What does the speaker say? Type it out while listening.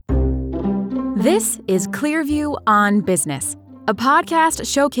This is Clearview on Business, a podcast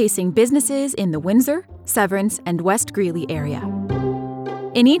showcasing businesses in the Windsor, Severance, and West Greeley area.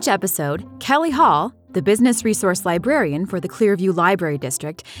 In each episode, Kelly Hall, the business resource librarian for the Clearview Library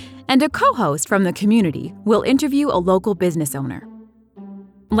District, and a co-host from the community will interview a local business owner.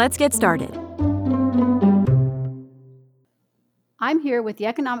 Let's get started. I'm here with the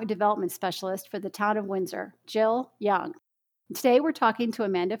Economic Development Specialist for the town of Windsor, Jill Young. Today we're talking to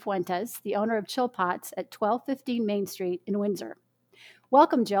Amanda Fuentes, the owner of Chill Pots at 1215 Main Street in Windsor.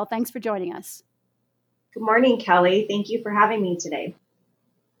 Welcome, Jill. Thanks for joining us. Good morning, Kelly. Thank you for having me today.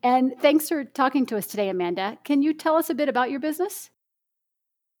 And thanks for talking to us today, Amanda. Can you tell us a bit about your business?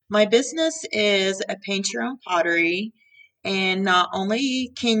 My business is a paint your own pottery. And not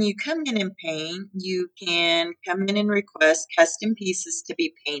only can you come in and paint, you can come in and request custom pieces to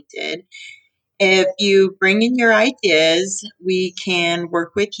be painted. If you bring in your ideas, we can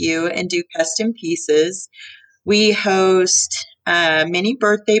work with you and do custom pieces. We host many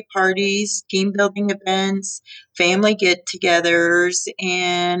birthday parties, team building events, family get-togethers,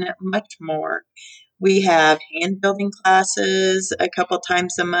 and much more. We have hand building classes a couple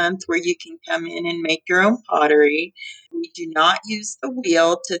times a month where you can come in and make your own pottery. We do not use the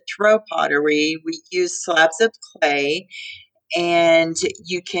wheel to throw pottery. We use slabs of clay, and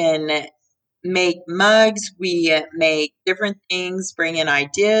you can make mugs. We make different things, bring in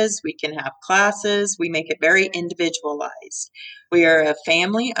ideas. We can have classes. We make it very individualized. We are a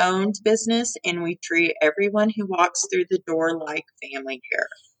family-owned business, and we treat everyone who walks through the door like family here.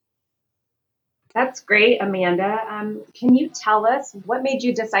 That's great, Amanda. Can you tell us what made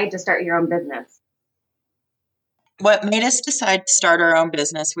you decide to start your own business? What made us decide to start our own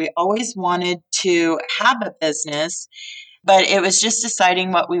business, we always wanted to have a business, but it was just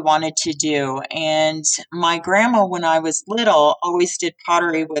deciding what we wanted to do. And my grandma, when I was little, always did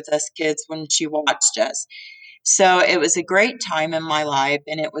pottery with us kids when she watched us. So it was a great time in my life,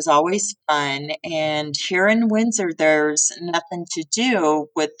 and it was always fun. And here in Windsor, there's nothing to do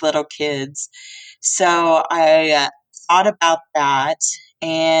with little kids. So I thought about that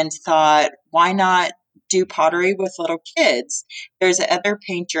and thought, why not do pottery with little kids? There's other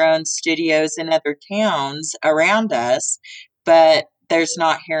paint your own studios in other towns around us, but there's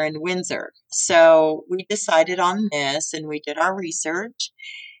not here in Windsor. So we decided on this, and we did our research.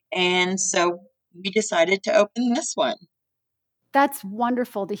 And so we decided to open this one. That's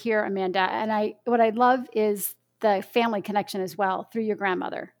wonderful to hear, Amanda. And what I love is the family connection as well through your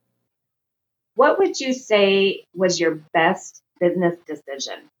grandmother. What would you say was your best business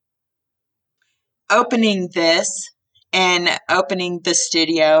decision? Opening this and opening the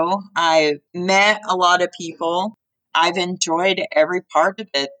studio. I met a lot of people. I've enjoyed every part of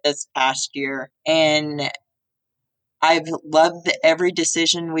it this past year, and I've loved every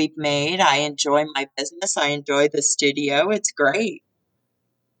decision we've made. I enjoy my business. I enjoy the studio. It's great.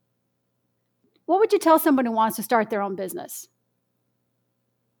 What would you tell someone who wants to start their own business?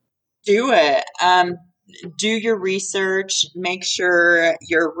 Do it. Do your research. Make sure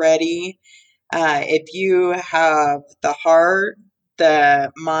you're ready. If you have the heart,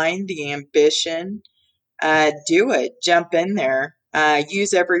 the mind, the ambition, do it. Jump in there.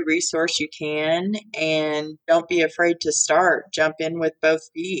 Use every resource you can, and don't be afraid to start. Jump in with both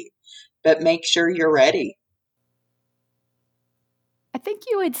feet, but make sure you're ready. I think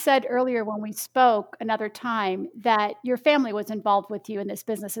you had said earlier when we spoke another time that your family was involved with you in this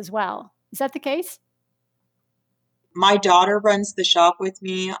business as well. Is that the case? My daughter runs the shop with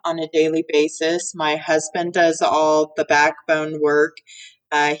me on a daily basis. My husband does all the backbone work.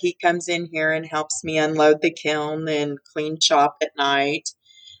 He comes in here and helps me unload the kiln and clean shop at night.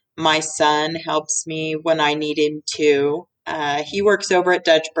 My son helps me when I need him to. He works over at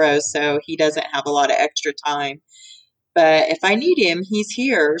Dutch Bros, so he doesn't have a lot of extra time. But if I need him, he's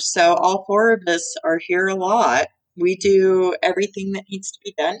here. So all four of us are here a lot. We do everything that needs to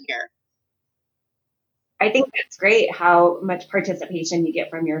be done here. I think that's great how much participation you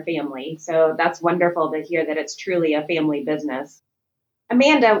get from your family. So that's wonderful to hear that it's truly a family business.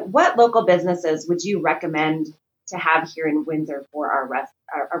 Amanda, what local businesses would you recommend to have here in Windsor for our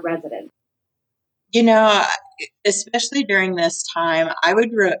residents? You know, especially during this time, I would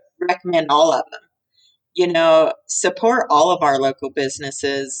recommend all of them. Support all of our local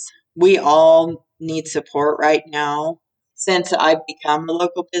businesses. We all need support right now. Since I've become a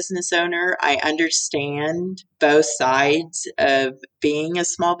local business owner, I understand both sides of being a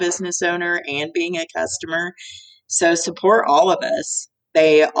small business owner and being a customer. So support all of us.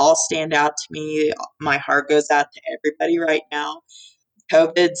 They all stand out to me. My heart goes out to everybody right now.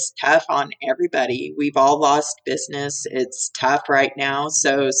 COVID's tough on everybody. We've all lost business. It's tough right now.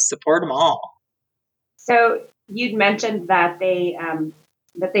 So support them all. So you'd mentioned that they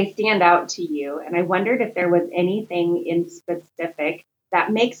stand out to you, and I wondered if there was anything in specific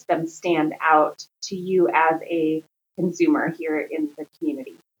that makes them stand out to you as a consumer here in the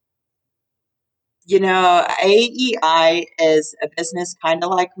community. AEI is a business kind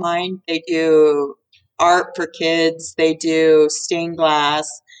of like mine. They do art for kids. They do stained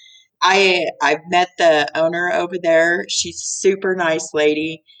glass. I've met the owner over there. She's a super nice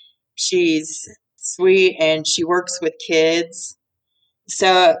lady. She's sweet and she works with kids.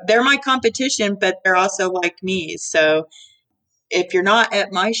 So they're my competition, but they're also like me. So if you're not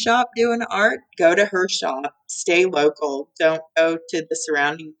at my shop doing art, go to her shop. Stay local. Don't go to the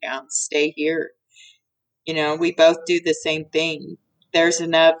surrounding towns. Stay here. We both do the same thing. There's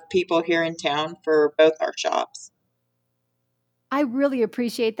enough people here in town for both our shops. I really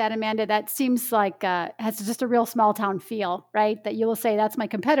appreciate that, Amanda. That seems like has just a real small town feel, right? That you will say that's my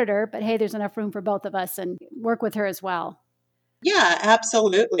competitor, but hey, there's enough room for both of us and work with her as well. Yeah,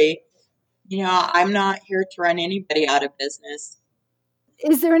 absolutely. I'm not here to run anybody out of business.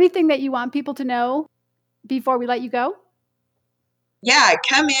 Is there anything that you want people to know before we let you go? Yeah,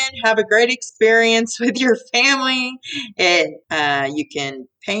 come in, have a great experience with your family. You can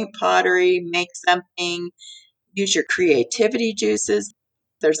paint pottery, make something, use your creativity juices.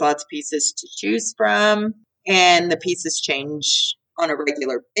 There's lots of pieces to choose from, and the pieces change on a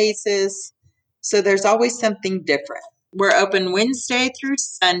regular basis. So there's always something different. We're open Wednesday through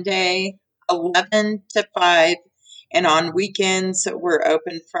Sunday, 11 to 5. And on weekends, we're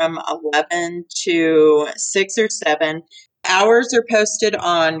open from 11 to 6 or 7. Hours are posted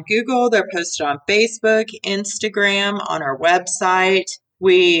on Google. They're posted on Facebook, Instagram, on our website.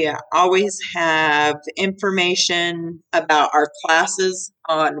 We always have information about our classes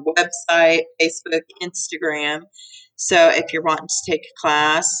on website, Facebook, Instagram. So if you're wanting to take a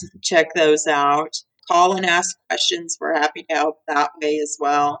class, check those out. Call and ask questions. We're happy to help that way as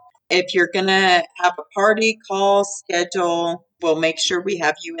well. If you're going to have a party, call, schedule. We'll make sure we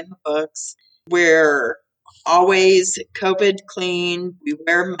have you in the books. We're always COVID clean. We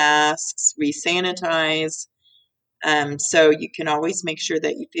wear masks. We sanitize. So you can always make sure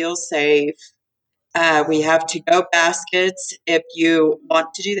that you feel safe. We have to-go baskets if you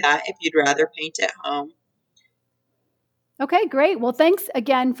want to do that, if you'd rather paint at home. Okay, great. Well, thanks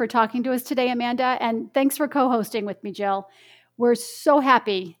again for talking to us today, Amanda, and thanks for co-hosting with me, Jill. We're so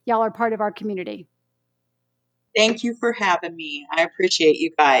happy y'all are part of our community. Thank you for having me. I appreciate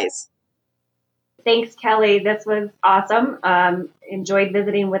you guys. Thanks, Kelly. This was awesome. Enjoyed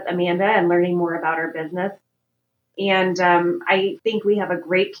visiting with Amanda and learning more about our business. And I think we have a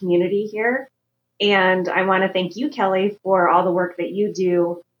great community here. And I want to thank you, Kelly, for all the work that you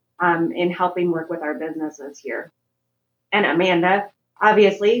do in helping work with our businesses here. And Amanda,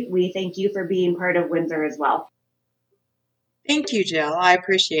 obviously, we thank you for being part of Windsor as well. Thank you, Jill. I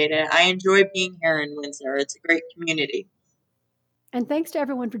appreciate it. I enjoy being here in Windsor. It's a great community. And thanks to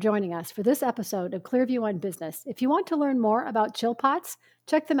everyone for joining us for this episode of Clearview on Business. If you want to learn more about Chill Pots,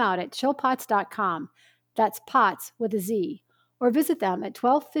 check them out at chillpots.com. That's pots with a Z. Or visit them at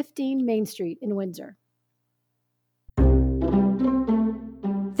 1215 Main Street in Windsor.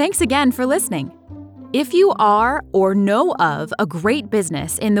 Thanks again for listening. If you are or know of a great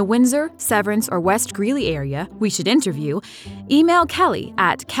business in the Windsor, Severance, or West Greeley area we should interview, email Kelly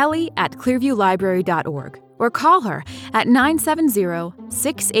at kelly@clearviewlibrary.org or call her at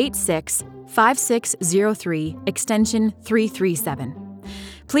 970-686-5603, extension 337.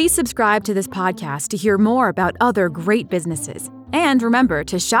 Please subscribe to this podcast to hear more about other great businesses. And remember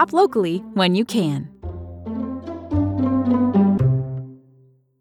to shop locally when you can.